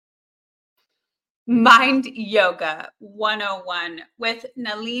Mind Yoga 101 with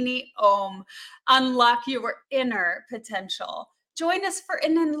Nalini Om. Unlock your inner potential. Join us for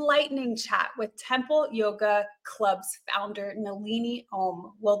an enlightening chat with Temple Yoga Club's founder, Nalini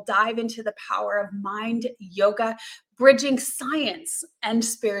Om. We'll dive into the power of mind yoga, bridging science and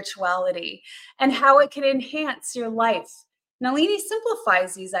spirituality, and how it can enhance your life. Nalini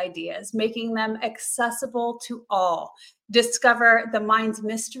simplifies these ideas, making them accessible to all. Discover the mind's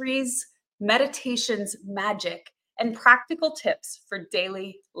mysteries, meditation's magic, and practical tips for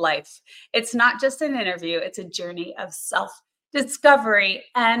daily life. It's not just an interview, it's a journey of self discovery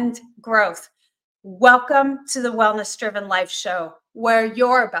and growth. Welcome to the Wellness Driven Life Show, where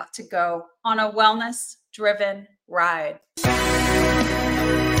you're about to go on a wellness driven ride.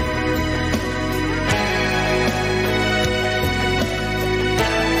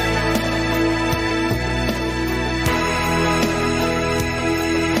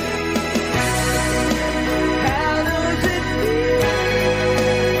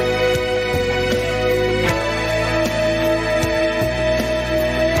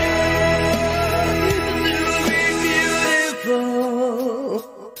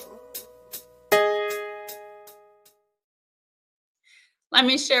 Let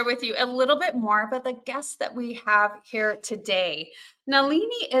me share with you a little bit more about the guest that we have here today.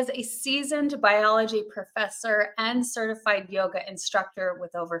 Nalini is a seasoned biology professor and certified yoga instructor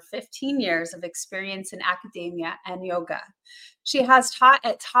with over 15 years of experience in academia and yoga. She has taught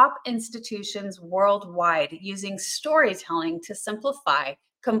at top institutions worldwide using storytelling to simplify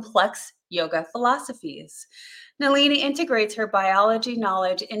complex yoga philosophies. Nalini integrates her biology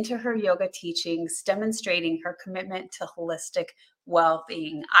knowledge into her yoga teachings, demonstrating her commitment to holistic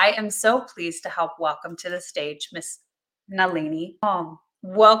well-being. I am so pleased to help welcome to the stage Miss Nalini.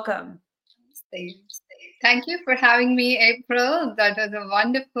 Welcome. Thank you for having me, April. That was a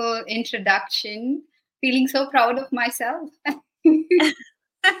wonderful introduction. Feeling so proud of myself.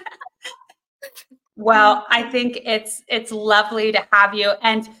 Well, I think it's lovely to have you,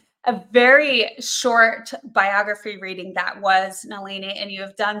 and a very short biography reading that was, Nalini, and you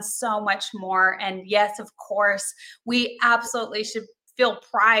have done so much more. And yes, of course, we absolutely should feel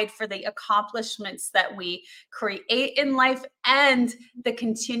pride for the accomplishments that we create in life and the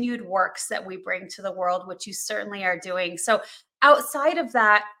continued works that we bring to the world, which you certainly are doing. So outside of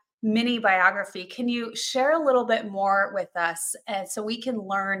that mini biography, can you share a little bit more with us so we can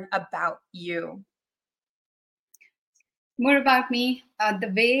learn about you? More about me,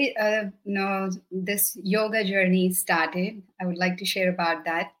 the way this yoga journey started. I would like to share about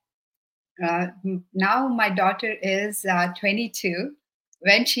that. Now my daughter is 22.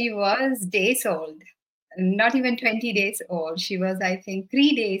 When she was days old, not even 20 days old, she was, I think,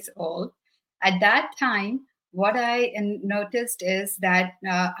 3 days old. At that time, what I noticed is that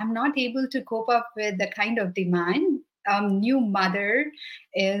I'm not able to cope up with the kind of demand new mother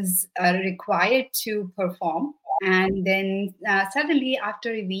is required to perform. And then suddenly,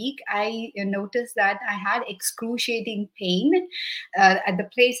 after a week, I noticed that I had excruciating pain at the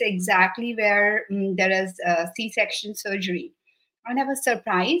place exactly where there is C-section surgery. And I was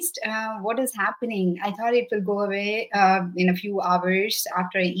surprised. What is happening? I thought it will go away in a few hours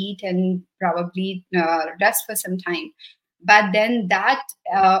after I eat and probably rest for some time. But then that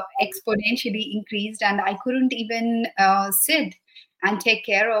exponentially increased, and I couldn't even sit and take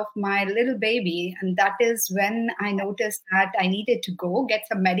care of my little baby. And that is when I noticed that I needed to go get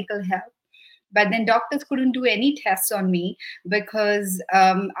some medical help. But then doctors couldn't do any tests on me because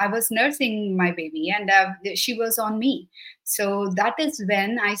I was nursing my baby and she was on me. So that is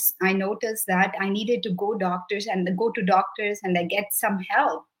when I noticed that I needed to go to doctors and I get some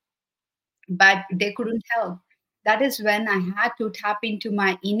help, but they couldn't help. That is when I had to tap into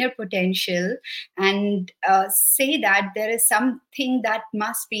my inner potential and say that there is something that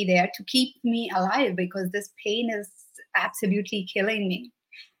must be there to keep me alive because this pain is absolutely killing me.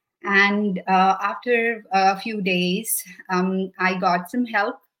 And after a few days, I got some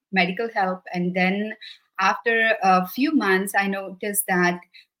help, medical help. And then after a few months, I noticed that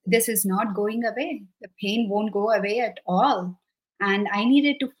this is not going away. The pain won't go away at all. And I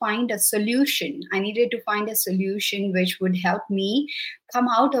needed to find a solution. I needed to find a solution which would help me come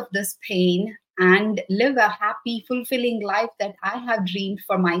out of this pain and live a happy, fulfilling life that I have dreamed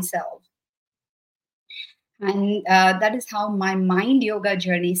for myself. And that is how my mind yoga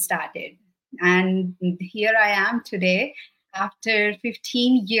journey started. And here I am today after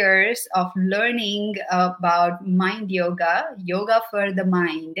 15 years of learning about mind yoga, yoga for the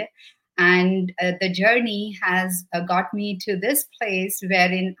mind. And the journey has got me to this place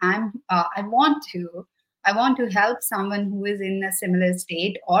wherein I want to I want to help someone who is in a similar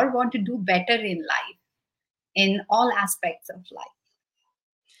state or want to do better in life, in all aspects of life.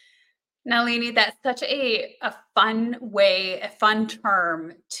 Nalini, that's such a fun way, a fun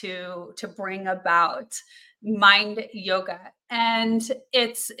term to bring about mind yoga. And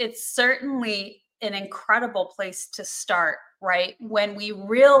it's certainly an incredible place to start, right? When we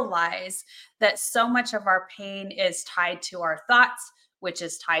realize that so much of our pain is tied to our thoughts, which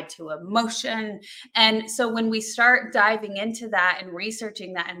is tied to emotion. And so when we start diving into that and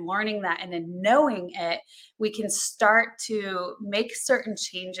researching that and learning that and then knowing it, we can start to make certain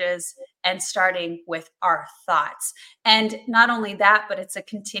changes and starting with our thoughts. And not only that, but it's a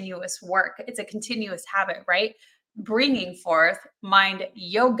continuous work, it's a continuous habit, right? Bringing forth mind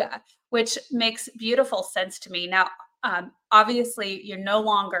yoga, which makes beautiful sense to me. Now, obviously, you're no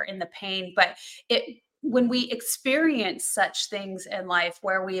longer in the pain, but it when we experience such things in life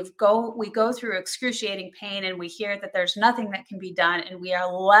where we go through excruciating pain and we hear that there's nothing that can be done and we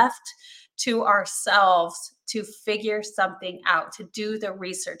are left to ourselves to figure something out, to do the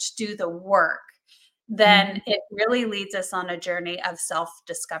research, do the work, then Mhm. it really leads us on a journey of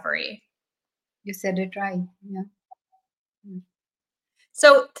self-discovery. You said it right. Yeah.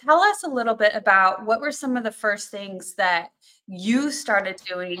 So tell us a little bit about what were some of the first things that you started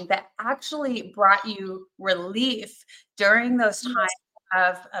doing that actually brought you relief during those times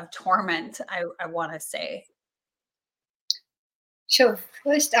of torment, I want to say. So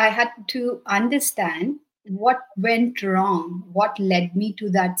first, I had to understand what went wrong, what led me to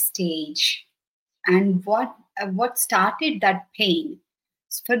that stage, and what started that pain.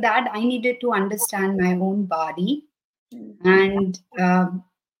 So for that, I needed to understand my own body Mm. and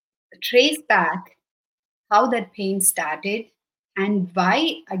trace back how that pain started and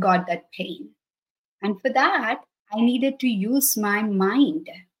why I got that pain. And for that, I needed to use my mind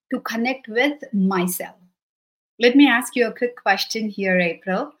to connect with myself. Let me ask you a quick question here,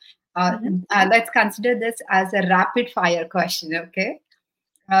 April. Mhm. Let's consider this as a rapid fire question, okay?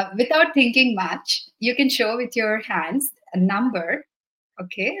 Without thinking much, you can show with your hands a number.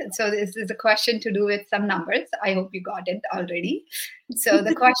 Okay, so this is a question to do with some numbers. I hope you got it already. So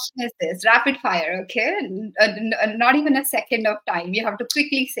the question is this rapid fire, okay? Not even a second of time. You have to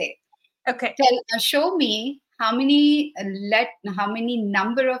quickly say. Okay. Show me how many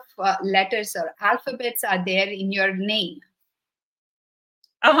number of letters or alphabets are there in your name.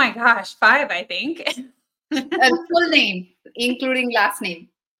 Oh my gosh, 5, I think. Full name, including last name.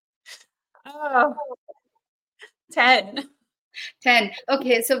 Oh, 10. 10.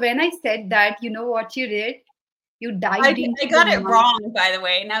 Okay, so when I said that, you know what you did? You I dived into I the got it mind. wrong, by the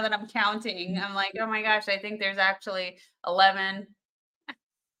way, now that I'm counting, I'm like, "Oh my gosh, I think there's actually 11."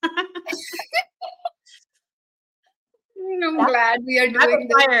 I'm That's glad we are rapid doing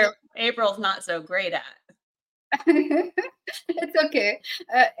this. fire April's not so great at. It's okay.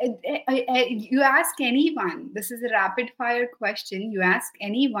 You ask anyone, this is a rapid fire question. You ask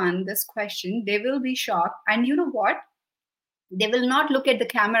anyone this question, they will be shocked. And you know what? They will not look at the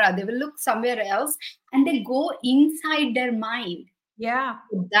camera, they will look somewhere else and they go inside their mind. Yeah.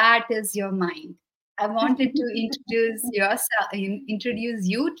 That is your mind. I wanted to introduce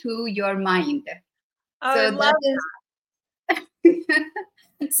you to your mind. Oh, I So love that is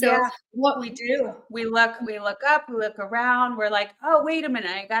so Yeah, what. we do. We look up, we look around, we're like, "Oh, wait a minute,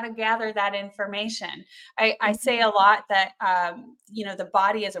 I gotta gather that information." I say a lot that, the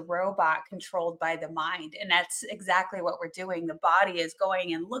body is a robot controlled by the mind, and that's exactly what we're doing. The body is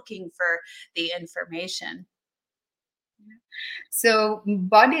going and looking for the information. So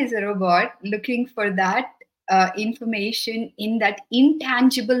body is a robot looking for that information in that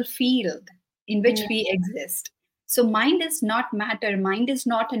intangible field in which Mm, we exist. So mind is not matter. Mind is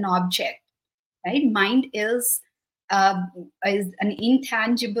not an object, right? Mind uh, is an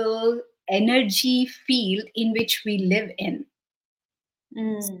intangible energy field in which we live in.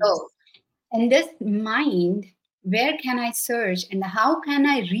 mm, So in this mind, where can I search and how can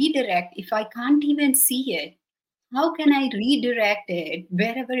I redirect if I can't even see it? How can I redirect it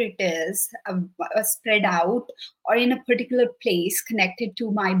wherever it is, spread out or in a particular place connected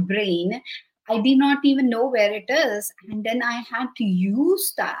to my brain? I did not even know where it is. And then I had to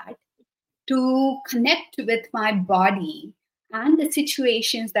use that to connect with my body and the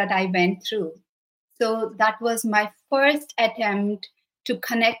situations that I went through. So that was my first attempt to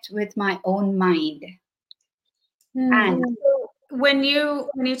connect with my own mind. mm. And So when you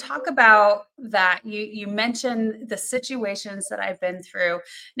talk about that, you mentioned the situations that I've been through.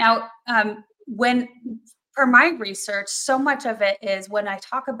 Now, when for my research, so much of it is when I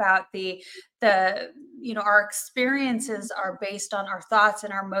talk about the our experiences are based on our thoughts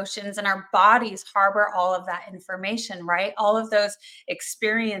and our emotions, and our bodies harbor all of that information, right? All of those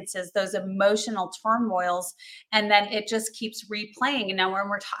experiences, those emotional turmoils, and then it just keeps replaying. And now when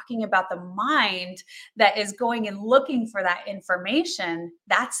we're talking about the mind that is going and looking for that information,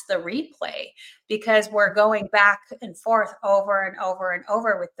 that's the replay, because we're going back and forth over and over and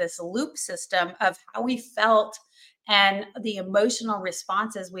over with this loop system of how we felt and the emotional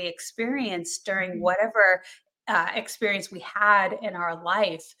responses we experienced during whatever experience we had in our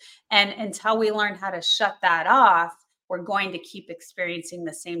life. And until we learn how to shut that off, we're going to keep experiencing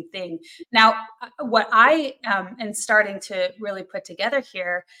the same thing. Now, what I am starting to really put together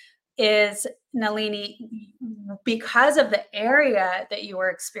here is, Nalini, because of the area that you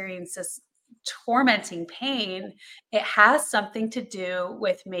were experiencing this tormenting pain, it has something to do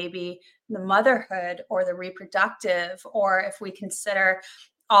with maybe the motherhood or the reproductive, or if we consider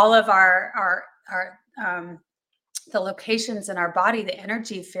all of our the locations in our body, the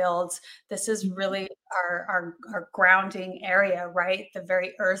energy fields, this is really our grounding area, right? The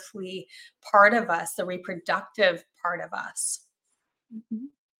very earthly part of us, the reproductive part of us. Mhm.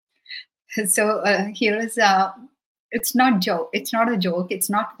 So here is it's not a joke, it's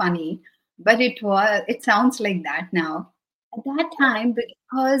not funny, but it sounds like that now. At that time,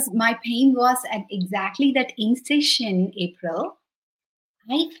 because my pain was at exactly that incision, April,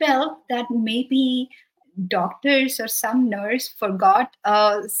 I felt that maybe doctors or some nurse forgot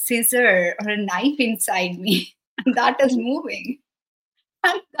a scissor or a knife inside me, and that is moving.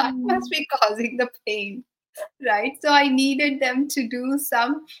 And that must Mm. be causing the pain, right? So I needed them to do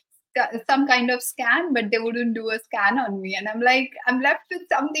some kind of scan, but they wouldn't do a scan on me. And I'm like, I'm left with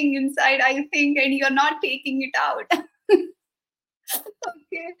something inside, I think, and you're not taking it out.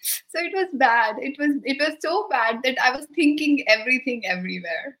 Okay. So it was bad. It was so bad that I was thinking everything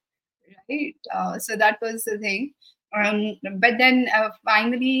everywhere. Right. So that was the thing. But then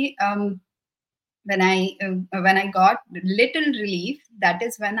finally, when I got little relief, that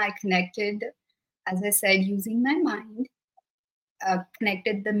is when I connected, as I said, using my mind,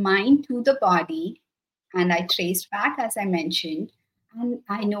 connected the mind to the body, and I traced back, as I mentioned, and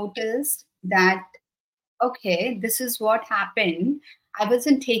I noticed that, okay, this is what happened. I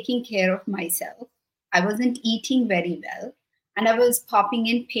wasn't taking care of myself. I wasn't eating very well, and I was popping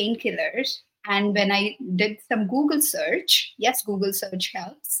in painkillers. And when I did some Google search, yes, Google search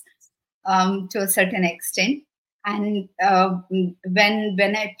helps to a certain extent. And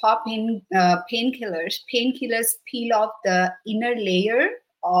when I pop in painkillers peel off the inner layer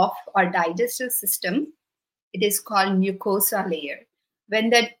of our digestive system. It is called mucosa layer. When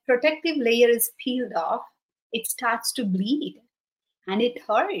that protective layer is peeled off, it starts to bleed and it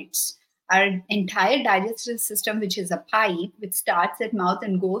hurts. Our entire digestive system, which is a pipe, which starts at mouth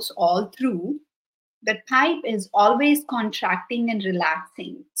and goes all through, the pipe is always contracting and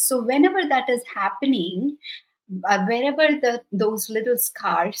relaxing. So whenever that is happening, wherever those little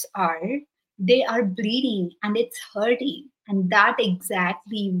scars are, they are bleeding and it's hurting. And that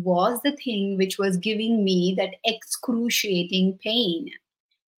exactly was the thing which was giving me that excruciating pain.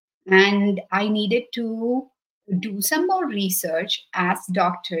 And I needed to do some more research as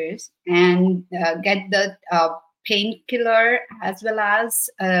doctors and get the painkiller as well as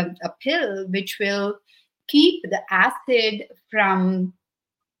a pill which will keep the acid from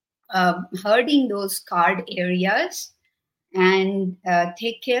hurting those scarred areas and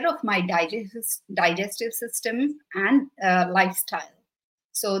take care of my digestive system and lifestyle.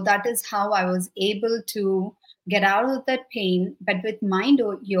 So that is how I was able to get out of that pain. But with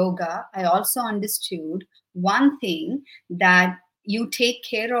yoga, I also understood one thing, that you take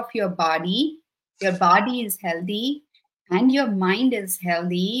care of your body is healthy, and your mind is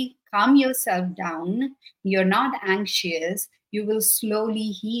healthy. Calm yourself down. You're not anxious. You will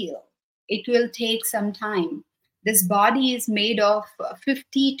slowly heal. It will take some time. This body is made of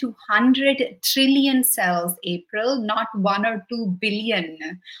 50 to 100 trillion cells, April, not 1 or 2 billion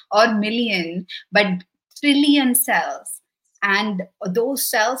or million, but trillion cells. And those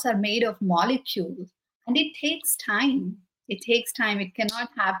cells are made of molecules. And it takes time. It takes time. It cannot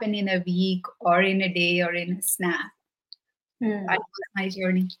happen in a week or in a day or in a snap. That Mm. was my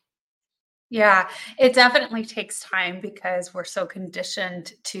journey. Yeah, it definitely takes time because we're so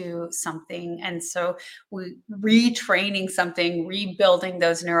conditioned to something. And so we retraining something, rebuilding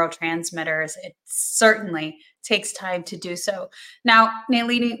those neurotransmitters, it certainly takes time to do so. Now,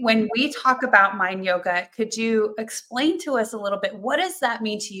 Nalini, when we talk about mind yoga, could you explain to us a little bit, what does that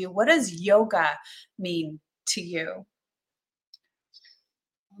mean to you? What does yoga mean to you?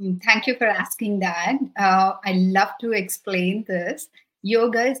 Thank you for asking that. I love to explain this.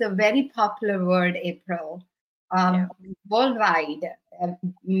 yoga is a very popular word, April. Yeah. Um, Worldwide, uh,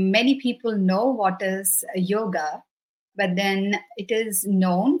 many people know what is yoga, but then it is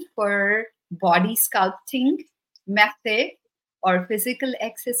known for body sculpting method or physical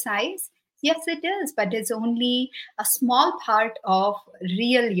exercise. Yes, it is, but it's only a small part of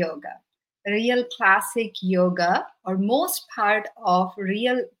real yoga. Real classic yoga, or most part of the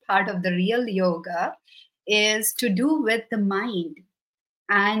real yoga, is to do with the mind.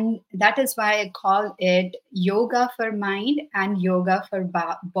 And that is why I call it yoga for mind and yoga for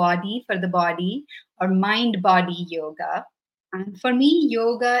body, for the body, or mind body yoga. And for me,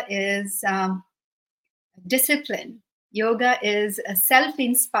 yoga is discipline. Yoga is a self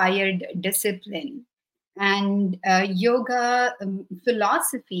inspired discipline. And yoga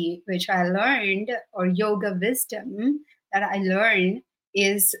philosophy, which I learned, or yoga wisdom that I learned,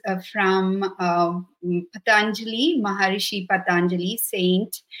 is from Patanjali, Maharishi Patanjali,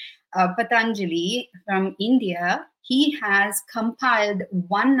 Saint Patanjali from India. He has compiled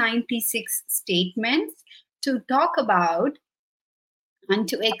 196 statements to talk about and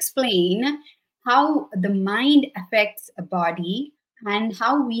to explain how the mind affects a body and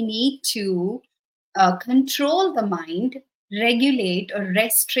how we need to control the mind, regulate or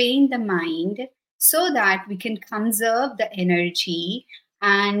restrain the mind so that we can conserve the energy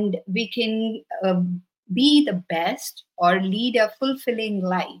and we can be the best or lead a fulfilling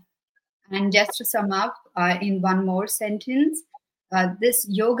life. And just to sum up in one more sentence, this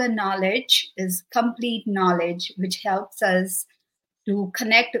yoga knowledge is complete knowledge which helps us to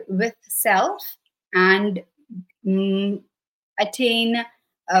connect with self and mm, attain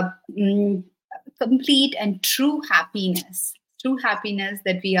a complete and true happiness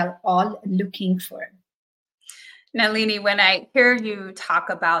that we are all looking for. Nalini, when I hear you talk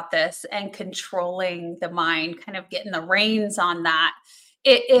about this and controlling the mind, kind of getting the reins on that,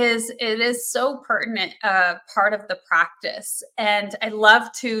 it is so pertinent part of the practice. And I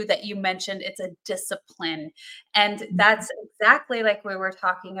love too that you mentioned it's a discipline. And that's exactly like we were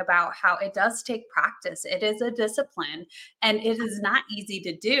talking about how it does take practice. It is a discipline and it is not easy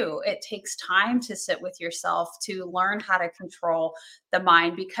to do. It takes time to sit with yourself to learn how to control the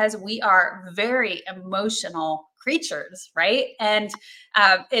mind because we are very emotional creatures, right? And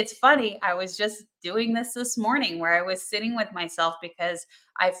it's funny, I was just doing this morning where I was sitting with myself because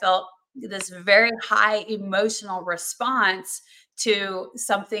I felt this very high emotional response to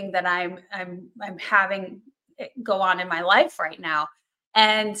something that I'm having go on in my life right now.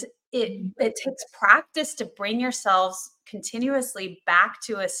 And it takes practice to bring yourselves continuously back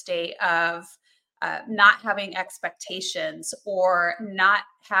to a state of not having expectations or not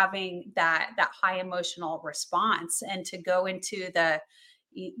having that high emotional response and to go into the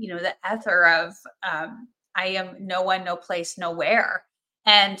ether of I am no one, no place, nowhere.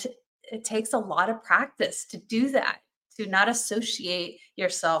 And it takes a lot of practice to do that, to not associate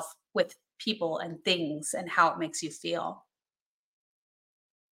yourself with people and things and how it makes you feel.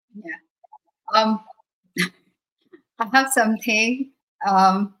 Yeah. I have something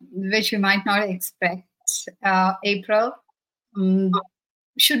which you might not expect, April. Um,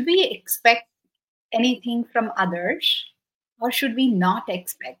 should we expect anything from others or should we not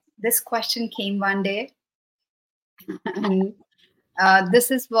expect? This question came one day, and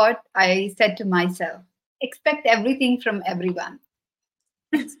this is what I said to myself: expect everything from everyone.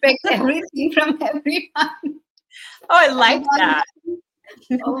 Expect everything from everyone. Oh, I like Because, that.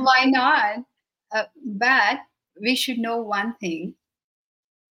 why not? But we should know one thing: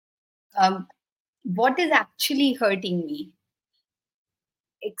 um, what is actually hurting me?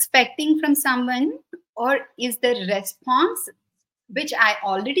 Expecting from someone, or is the response which I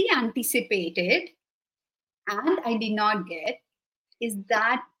already anticipated and I did not get? Is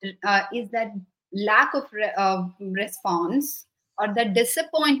that lack of response or the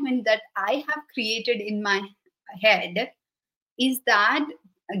disappointment that I have created in my head, is that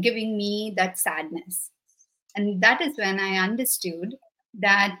giving me that sadness? And that is when I understood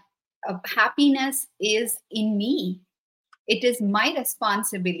that happiness is in me. It is my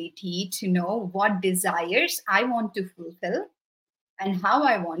responsibility to know what desires I want to fulfill and how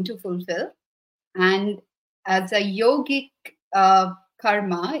I want to fulfill. And as a yogic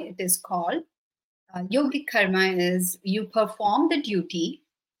karma, it is called, yogic karma is you perform the duty,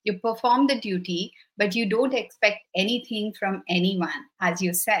 but you don't expect anything from anyone, as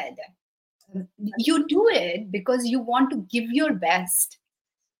you said. You do it because you want to give your best,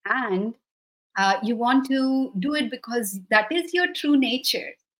 and you want to do it because that is your true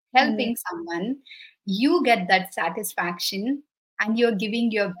nature. Mhm. Helping someone, you get that satisfaction and you're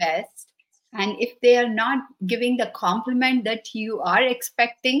giving your best. And if they are not giving the compliment that you are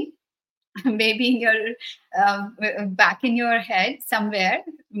expecting, maybe in your back in your head somewhere,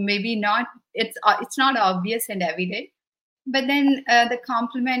 maybe not, it's not obvious and evident, but then the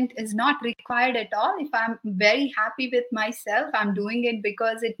compliment is not required at all. If I'm very happy with myself, I'm doing it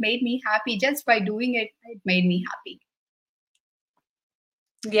because it made me happy. Just by doing it, it made me happy.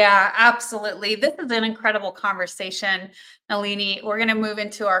 Yeah, absolutely. This is an incredible conversation, Nalini. We're going to move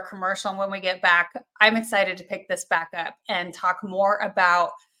into our commercial. And when we get back, I'm excited to pick this back up and talk more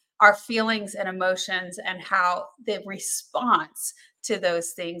about our feelings and emotions and how the response to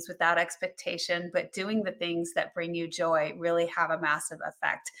those things without expectation, but doing the things that bring you joy really have a massive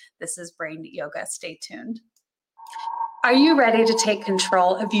effect. This is Brain Yoga. Stay tuned. Are you ready to take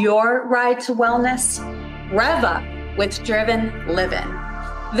control of your ride to wellness? Rev up with Driven Living.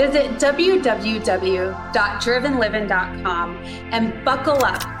 Visit www.drivenliving.com and buckle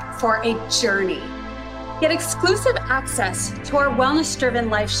up for a journey. Get exclusive access to our Wellness Driven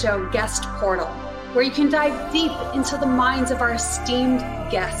Life Show guest portal, where you can dive deep into the minds of our esteemed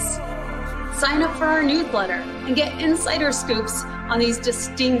guests. Sign up for our newsletter and get insider scoops on these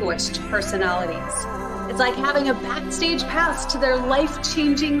distinguished personalities. It's like having a backstage pass to their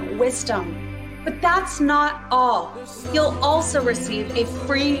life-changing wisdom. But that's not all. You'll also receive a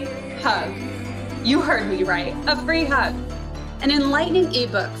free hug. You heard me right, a free hug. An enlightening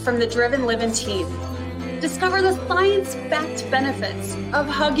ebook from the Driven Living team. Discover the science-backed benefits of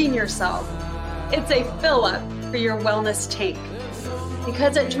hugging yourself. It's a fill-up for your wellness tank.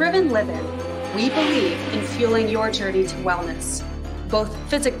 Because at Driven Living, we believe in fueling your journey to wellness, both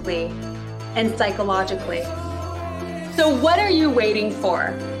physically and psychologically. So what are you waiting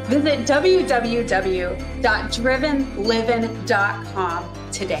for? Visit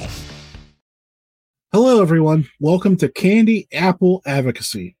www.drivenliving.com today. Hello, everyone. Welcome to Candy Apple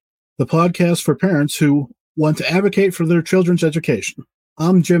Advocacy, the podcast for parents who want to advocate for their children's education.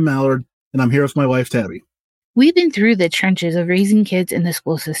 I'm Jim Mallard, and I'm here with my wife, Tabby. We've been through the trenches of raising kids in the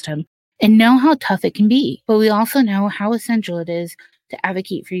school system and know how tough it can be, but we also know how essential it is to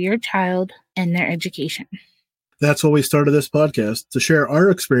advocate for your child and their education. That's why we started this podcast, to share our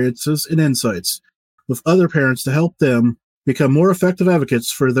experiences and insights with other parents to help them become more effective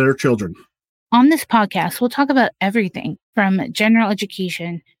advocates for their children. On this podcast, we'll talk about everything from general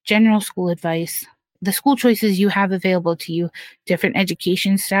education, general school advice, the school choices you have available to you, different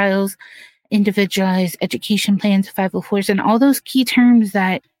education styles, individualized education plans, 504s, and all those key terms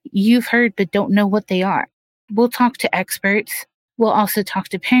that you've heard but don't know what they are. We'll talk to experts. We'll also talk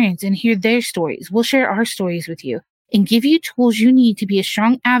to parents and hear their stories. We'll share our stories with you and give you tools you need to be a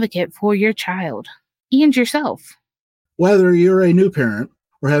strong advocate for your child and yourself. Whether you're a new parent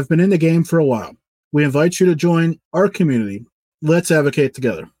or have been in the game for a while, we invite you to join our community. Let's advocate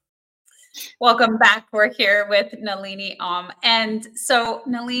together. Welcome back. We're here with Nalini Om. And so,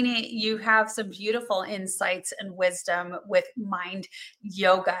 Nalini, you have some beautiful insights and wisdom with mind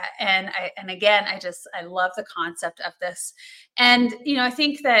yoga. And again, I love the concept of this. And, I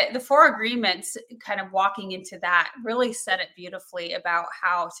think that the 4 agreements, kind of walking into that, really said it beautifully about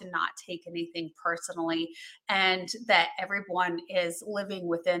how to not take anything personally and that everyone is living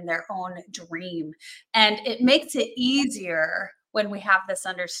within their own dream. And it makes it easier when we have this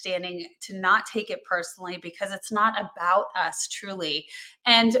understanding to not take it personally, because it's not about us truly.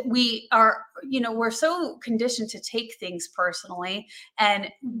 And we are, we're so conditioned to take things personally.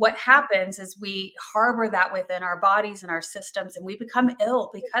 And what happens is we harbor that within our bodies and our systems, and we become ill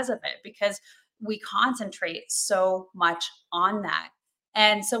because of it, because we concentrate so much on that.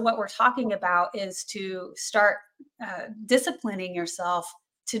 And so what we're talking about is to start disciplining yourself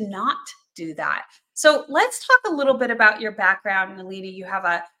to not do that. So let's talk a little bit about your background, Nalini. You have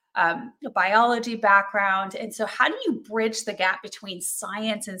a biology background. And so how do you bridge the gap between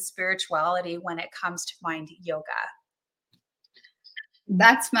science and spirituality when it comes to mind yoga?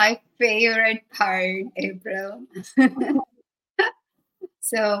 That's my favorite part, April.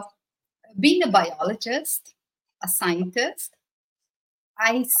 So, being a biologist, a scientist,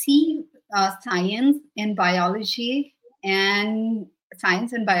 I see science in biology and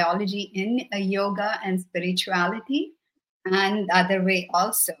in yoga and spirituality, and the other way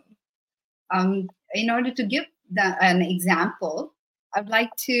also. In order to give an example, I'd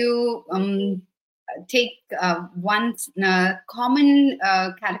like to take one common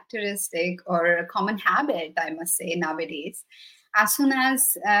characteristic or a common habit, I must say, nowadays. As soon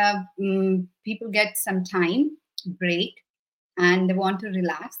as people get some time break and they want to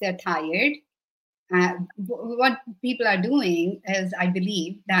relax, they're tired. What people are doing is, I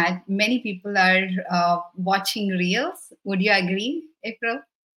believe that many people are watching reels. Would you agree, April?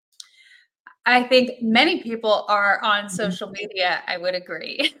 I think many people are on social media. I would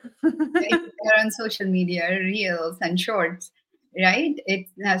agree. Right? They're on social media, reels and shorts, right?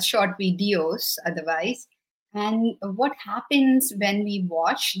 It's short videos otherwise. And what happens when we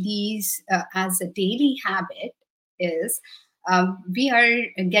watch these as a daily habit is we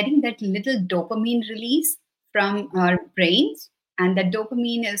are getting that little dopamine release from our brains. And that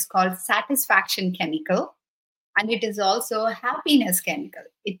dopamine is called satisfaction chemical, and it is also a happiness chemical.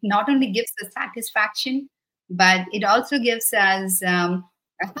 It not only gives us satisfaction, but it also gives us a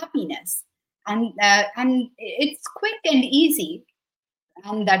happiness, and it's quick and easy,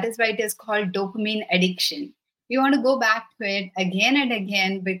 and that is why it is called dopamine addiction. We want to go back to it again and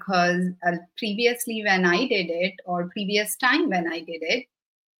again because previously when I did it, or previous time when I did it,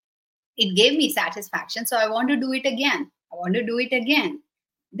 it gave me satisfaction, so I want to do it again. I want to do it again.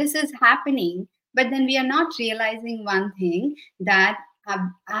 This is happening, but then we are not realizing one thing, that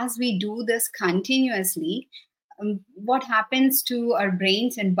as we do this continuously, what happens to our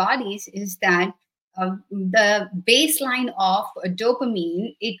brains and bodies is that the baseline of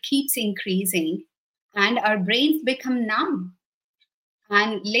dopamine, it keeps increasing, and our brains become numb.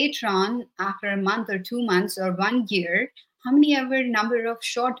 And later on, after a month or 2 months or 1 year, how many ever number of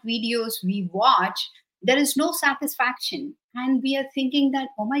short videos we watch, there is no satisfaction. And we are thinking that,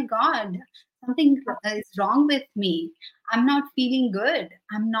 oh my God, something is wrong with me. I'm not feeling good.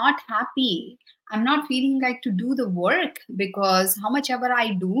 I'm not happy. I'm not feeling like to do the work, because how much ever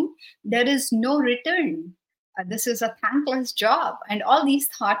I do, there is no return. This is a thankless job. And all these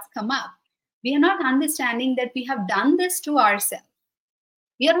thoughts come up. We are not understanding that we have done this to ourselves.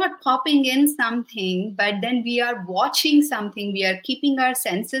 We are not popping in something, but then we are watching something. We are keeping our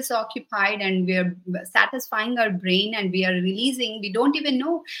senses occupied, and we are satisfying our brain, and we are releasing. We don't even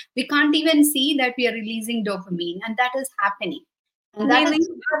know. We can't even see that we are releasing dopamine, and that is happening. And that Nalini, is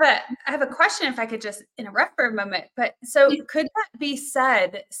I have a question, if I could just interrupt for a moment. But so could that be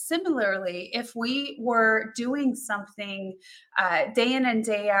said similarly if we were doing something day in and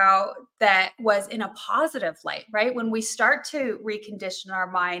day out that was in a positive light, right? When we start to recondition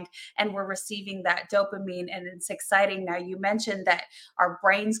our mind and we're receiving that dopamine and it's exciting. Now, you mentioned that our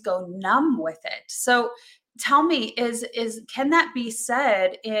brains go numb with it. So tell me, can that be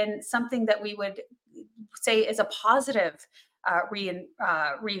said in something that we would say is a positive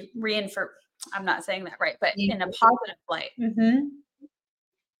reinfor I'm not saying that right, but in a positive light.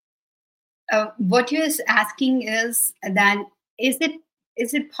 what you're asking is that, is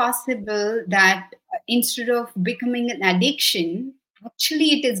it possible that instead of becoming an addiction,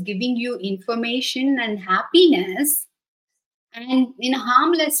 actually it is giving you information and happiness, and in a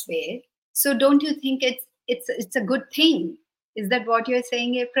harmless way? So don't you think it's a good thing? Is that what you're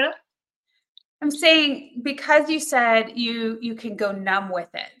saying, April? I'm saying because you said you can go numb with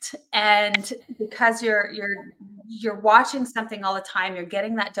it, and because you're watching something all the time, you're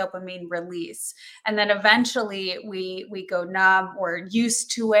getting that dopamine release, and then eventually we go numb. We're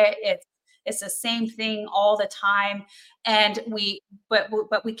used to it. It's the same thing all the time, and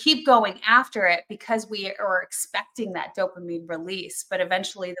but we keep going after it because we are expecting that dopamine release. But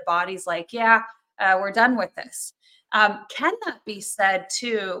eventually, the body's like, yeah, we're done with this. Can that be said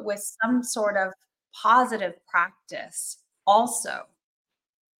too with some sort of positive practice also?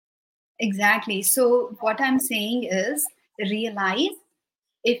 Exactly. So what I'm saying is, realize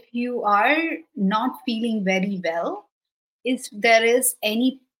if you are not feeling very well, if there is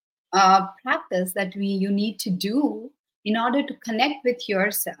any practice that you need to do in order to connect with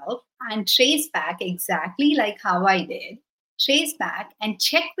yourself and trace back, exactly like how I did, trace back and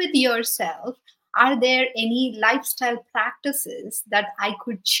check with yourself, are there any lifestyle practices that I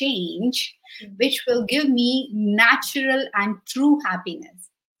could change which will give me natural and true happiness?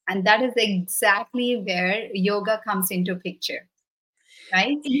 And that is exactly where yoga comes into picture,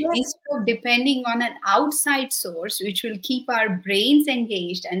 right? Yes. Instead of depending on an outside source, which will keep our brains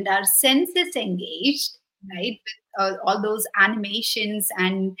engaged and our senses engaged, right? With all those animations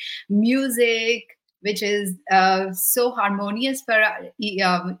and music, which is so harmonious for our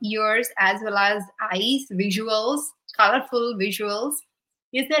ears as well as eyes, visuals, colorful visuals.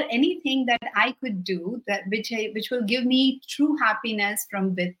 Is there anything that I could do that which will give me true happiness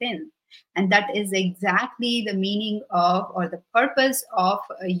from within? And that is exactly the meaning of, or the purpose of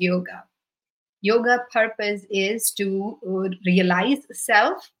yoga. Yoga purpose is to realize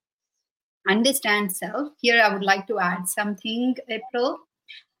self, understand self. Here I would like to add something, April.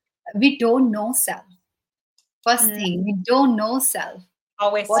 We don't know self. First Mm, thing, we don't know self.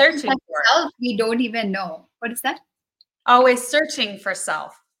 always What is searching that for it. self? We don't even know. What is that? Always searching for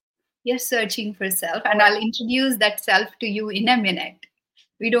self. You're searching for self, and I'll introduce that self to you in a minute.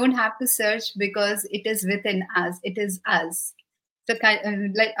 We don't have to search because it is within us. It is us. So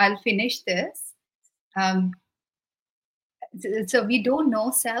I'll finish this. Um, so we don't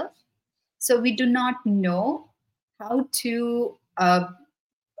know self. So we do not know how to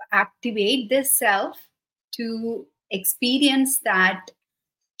activate this self to experience that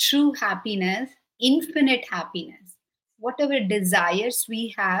true happiness, infinite happiness. Whatever desires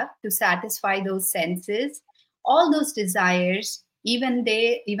we have to satisfy those senses, all those desires, even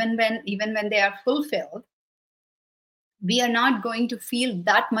when they are fulfilled, we are not going to feel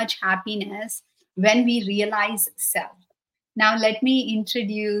that much happiness when we realize self. Now, let me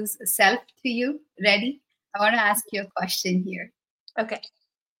introduce self to you. Ready? I want to ask you a question here. Okay.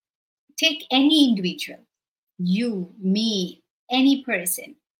 Take any individual, you, me, any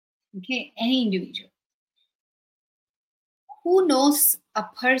person, okay, any individual. Who knows a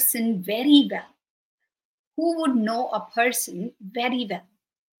person very well? Who would know a person very well?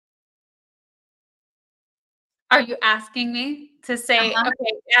 Are you asking me to say, Uh-huh.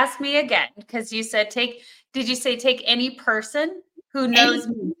 okay, ask me again? Because you said did you say take any person who Any knows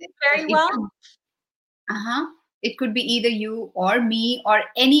me person. very It well? could, uh-huh. It could be either you or me or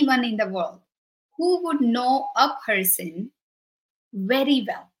anyone in the world. Who would know a person very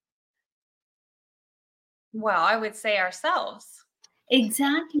well? Well, I would say ourselves.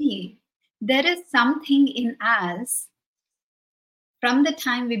 Exactly. There is something in us from the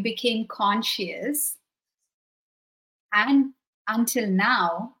time we became conscious and until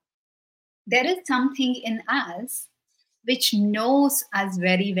now, there is something in us which knows us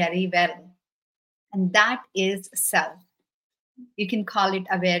very, very well. And that is self. You can call it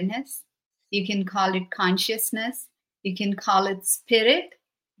awareness, you can call it consciousness, you can call it spirit,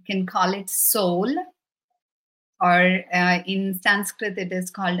 you can call it soul, or in Sanskrit it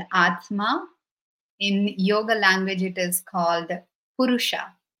is called Atma. In yoga language, it is called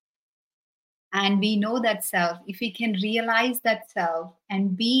Purusha. And we know that self. If we can realize that self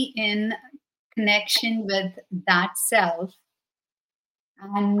and be in connection with that self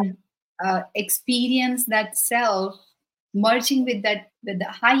and experience that self merging with the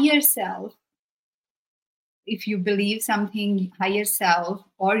higher self, if you believe something higher self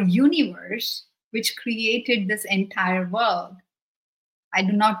or universe which created this entire world, I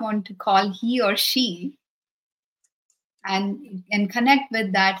do not want to call he or she, and connect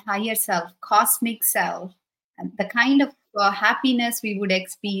with that higher self, cosmic self, and the kind of happiness we would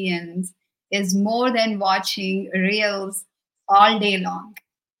experience is more than watching reels all day long.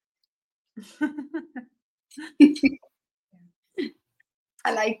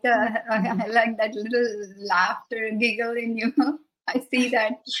 I like that little laughter giggle in you. I see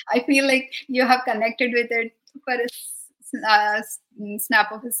that. I feel like you have connected with it for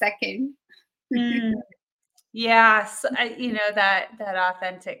snap of a second. Mm. Yes, that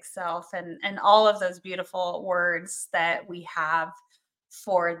authentic self and all of those beautiful words that we have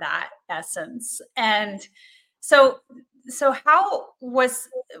for that essence. And so what were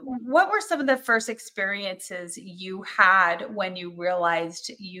some of the first experiences you had when you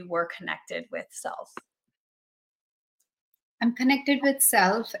realized you were connected with self? I'm connected with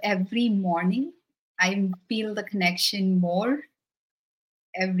self every morning. I feel the connection more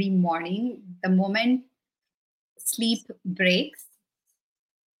every morning. The moment sleep breaks,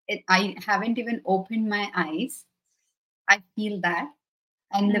 I haven't even opened my eyes. I feel that.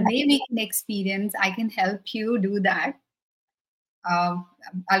 And the Mm. way we can experience, I can help you do that. Um,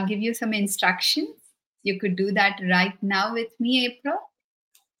 I'll give you some instructions. You could do that right now with me, April,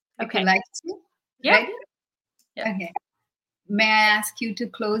 if you Okay. like to. Yep. Ready? Yep. Okay. May I ask you to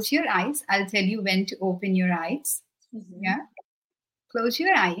close your eyes? I'll tell you when to open your eyes. Mhm. Yeah. Close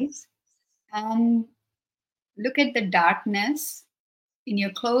your eyes and look at the darkness in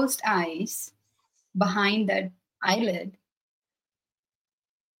your closed eyes behind that eyelids.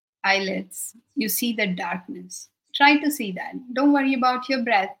 You see the darkness. Try to see that. Don't worry about your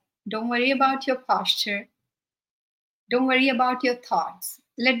breath. Don't worry about your posture. Don't worry about your thoughts.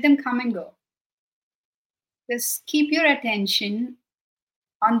 Let them come and go. Just keep your attention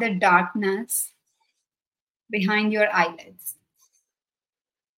on the darkness behind your eyelids.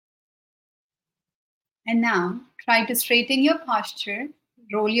 And now try to straighten your posture,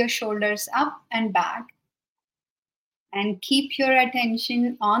 roll your shoulders up and back, and keep your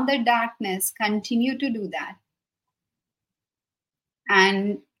attention on the darkness. Continue to do that.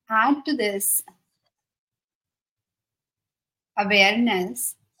 And add to this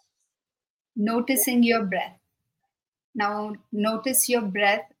awareness, noticing your breath. Now, notice your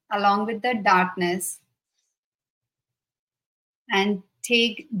breath along with the darkness and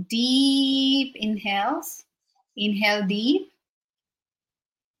take deep inhales. Inhale deep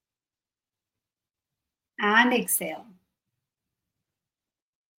and exhale.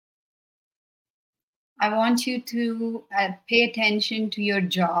 I want you to pay attention to your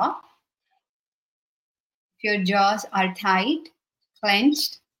jaw. If your jaws are tight,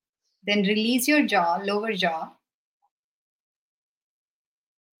 clenched, then release your jaw, lower jaw.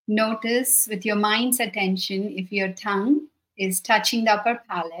 Notice with your mind's attention if your tongue is touching the upper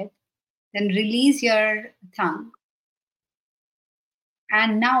palate, then release your tongue.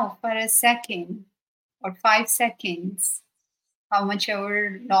 And now for a second or 5 seconds,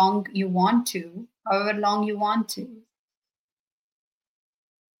 however long you want to,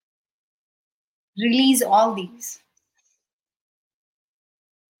 release all these.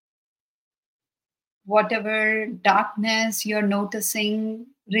 Whatever darkness you're noticing,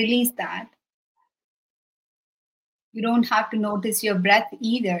 release that. You don't have to notice your breath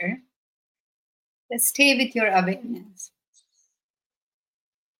either. Just stay with your awareness.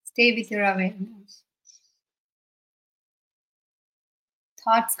 Stay with your awareness.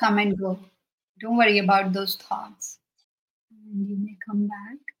 Thoughts come and go. Don't worry about those thoughts. And you may come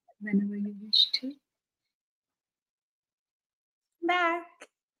back whenever you wish to. Back.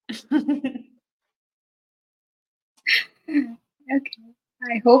 Okay.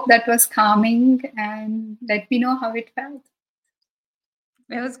 I hope that was calming, and let me know how it felt.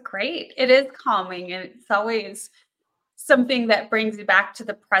 It was great. It is calming, and it's always something that brings you back to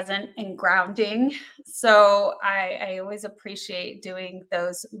the present and grounding. So I always appreciate doing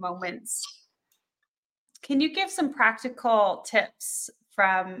those moments. Can you give some practical tips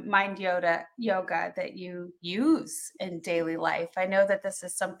from Mind Yoga that you use in daily life? I know that this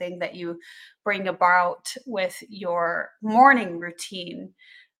is something that you bring about with your morning routine,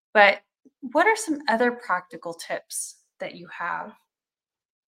 but what are some other practical tips that you have?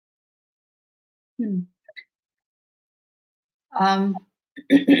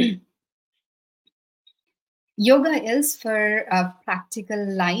 Yoga is for a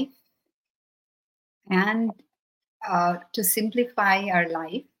practical life and to simplify our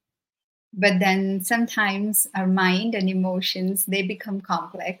life. But then sometimes our mind and emotions, they become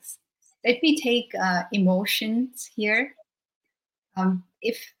complex. Let me take emotions here.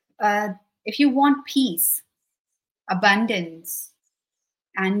 If you want peace, abundance,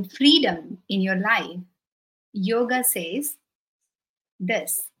 and freedom in your life, yoga says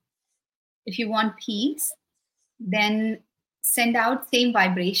this. If you want peace, then send out same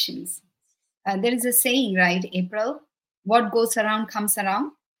vibrations. There is a saying, right, April? What goes around comes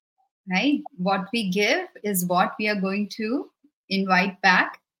around, right? What we give is what we are going to invite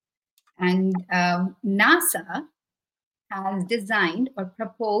back. And NASA has designed or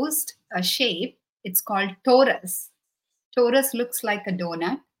proposed a shape. It's called torus. Torus looks like a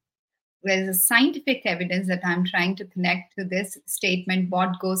donut. There's a scientific evidence that I'm trying to connect to this statement,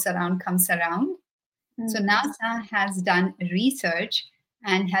 what goes around comes around. So NASA has done research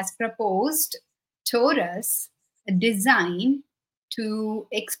and has proposed torus design to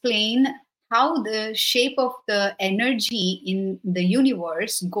explain how the shape of the energy in the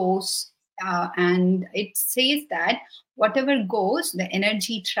universe goes. And it says that whatever goes, the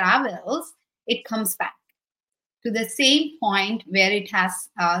energy travels, it comes back to the same point where it has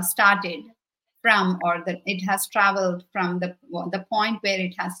started from, or that it has traveled from the point where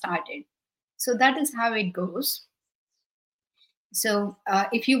it has started. So that is how it goes. So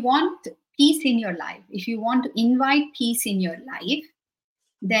if you want peace in your life, if you want to invite peace in your life,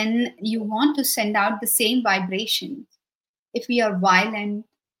 then you want to send out the same vibration. If we are violent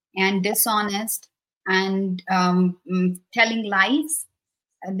and dishonest and telling lies,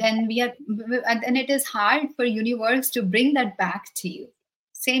 then it is hard for universe to bring that back to you.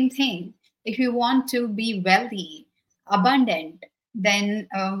 Same thing. If you want to be wealthy, abundant, then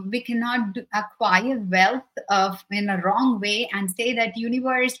we cannot acquire wealth in a wrong way and say that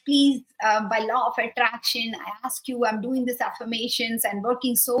universe, please, by law of attraction, I ask you, I'm doing these affirmations and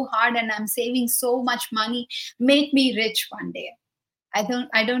working so hard and I'm saving so much money, make me rich one day. I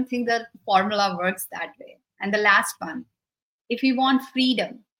don't think that formula works that way. And the last one, if we want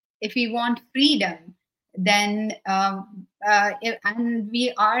freedom, then and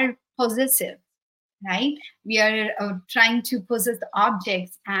we are possessive, right? We are trying to possess the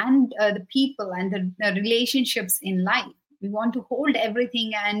objects and the people and the relationships in life. We want to hold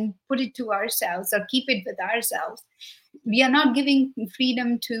everything and put it to ourselves or keep it with ourselves. We are not giving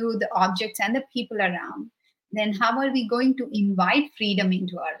freedom to the objects and the people around. Then how are we going to invite freedom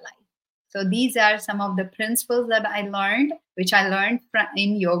into our life? So these are some of the principles that I learned, which I learned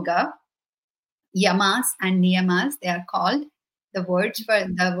in yoga. Yamas and niyamas, they are called. The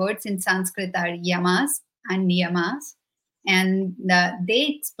words in Sanskrit are yamas and niyamas. And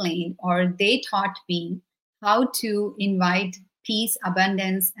they explained, or they taught me how to invite peace,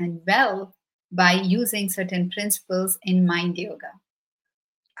 abundance, and wealth by using certain principles in mind yoga.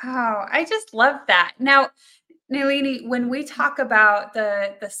 Oh, I just love that. Now, Nalini, when we talk about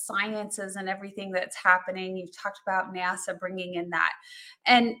the sciences and everything that's happening, you've talked about NASA bringing in that.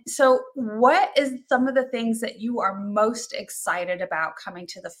 And so what is some of the things that you are most excited about coming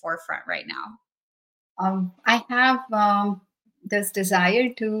to the forefront right now? I have this desire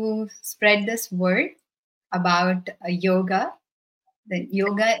to spread this word about yoga. That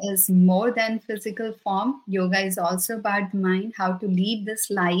yoga is more than physical form. Yoga is also about the mind, how to lead this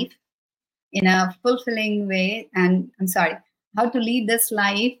life in a fulfilling way. And I'm sorry, how to lead this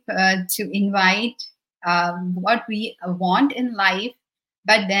life to invite what we want in life,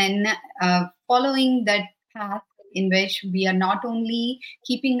 but then following that path in which we are not only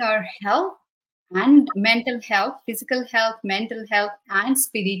keeping our health and mental health, physical health, mental health, and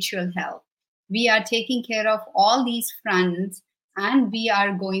spiritual health. We are taking care of all these fronts and we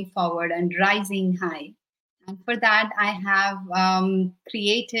are going forward and rising high. And for that, I have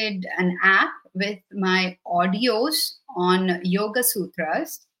created an app with my audios on Yoga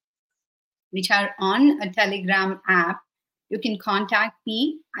Sutras, which are on a Telegram app. You can contact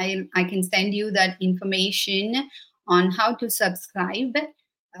me. I can send you that information on how to subscribe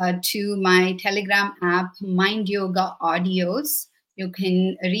to my Telegram app, Mind Yoga Audios. You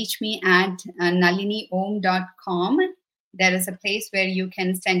can reach me at naliniom.com. There is a place where you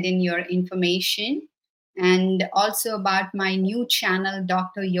can send in your information, and also about my new channel,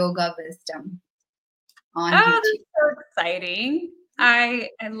 Dr. Yoga Wisdom, on Oh, YouTube. that's so exciting. I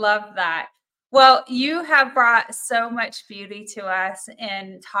love that. Well, you have brought so much beauty to us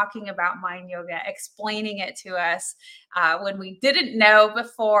in talking about mind yoga, explaining it to us when we didn't know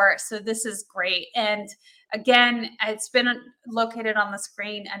before. So this is great. And again, it's been located on the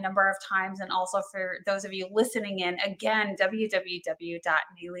screen a number of times. And also for those of you listening in, again,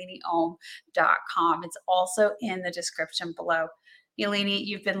 www.naliniom.com. It's also in the description below. Nalini,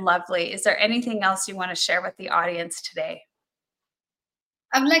 you've been lovely. Is there anything else you want to share with the audience today?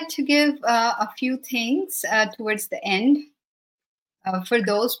 I would like to give a few things towards the end. For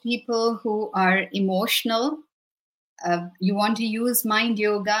those people who are emotional, you want to use mind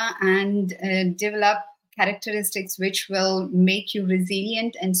yoga and develop characteristics which will make you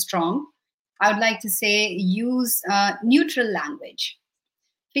resilient and strong. I would like to say use neutral language.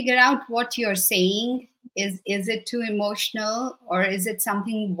 Figure out what you're saying. Is it too emotional, or is it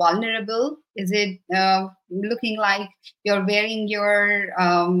something vulnerable? Is it looking like you're wearing your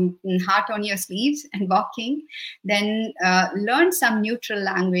heart on your sleeves and walking? Then learn some neutral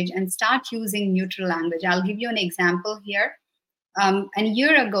language and start using neutral language. I'll give you an example here. A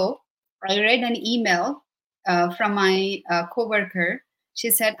year ago, I read an email from my coworker. She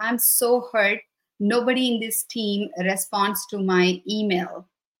said, "I'm so hurt. Nobody in this team responds to my email."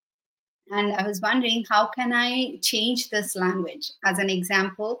 And I was wondering, how can I change this language? As an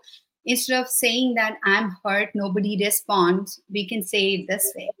example, instead of saying that I'm hurt, nobody responds, we can say it this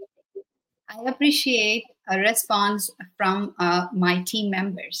way: I appreciate a response from my team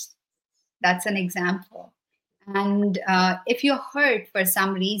members. That's an example. And if you're hurt for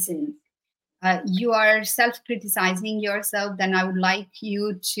some reason, you are self criticizing yourself, then I would like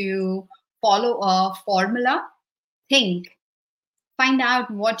you to follow a formula. Think, find out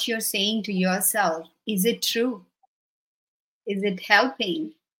what you're saying to yourself. Is it true? Is it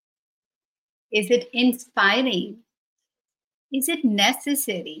helping? Is it inspiring? Is it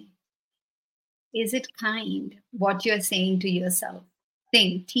necessary? Is it kind? What you're saying to yourself.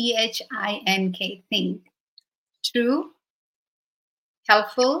 Think, THINK, think. True,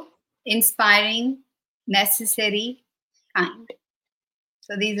 helpful, inspiring, necessary, kind.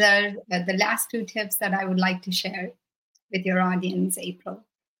 So these are the last two tips that I would like to share with your audience, April.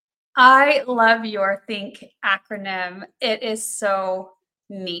 I love your Think acronym. It is so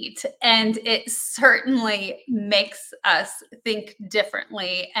neat, and it certainly makes us think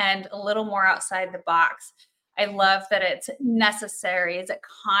differently and a little more outside the box. I love that it's necessary. Is it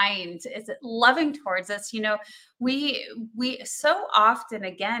kind? Is it loving towards us? We so often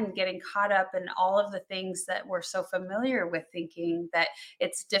again getting caught up in all of the things that we're so familiar with thinking that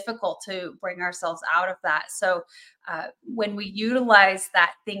it's difficult to bring ourselves out of that. So when we utilize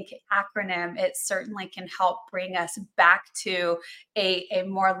that Think acronym, it certainly can help bring us back to a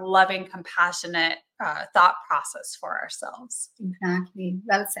more loving, compassionate thought process for ourselves. Exactly.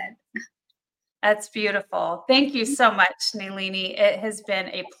 Well said. That's beautiful. Thank you so much, Nalini. It has been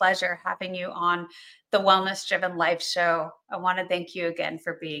a pleasure having you on the Wellness Driven Life Show. I want to thank you again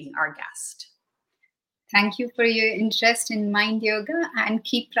for being our guest. Thank you for your interest in mind yoga, and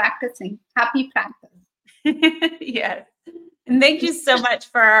keep practicing. Happy practice. Yes. And thank you so much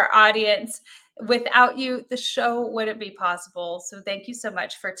for our audience. Without you, the show wouldn't be possible. So thank you so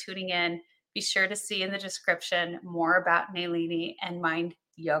much for tuning in. Be sure to see in the description more about Nalini and Mind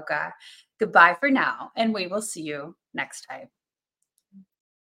Yoga. Goodbye for now, and we will see you next time.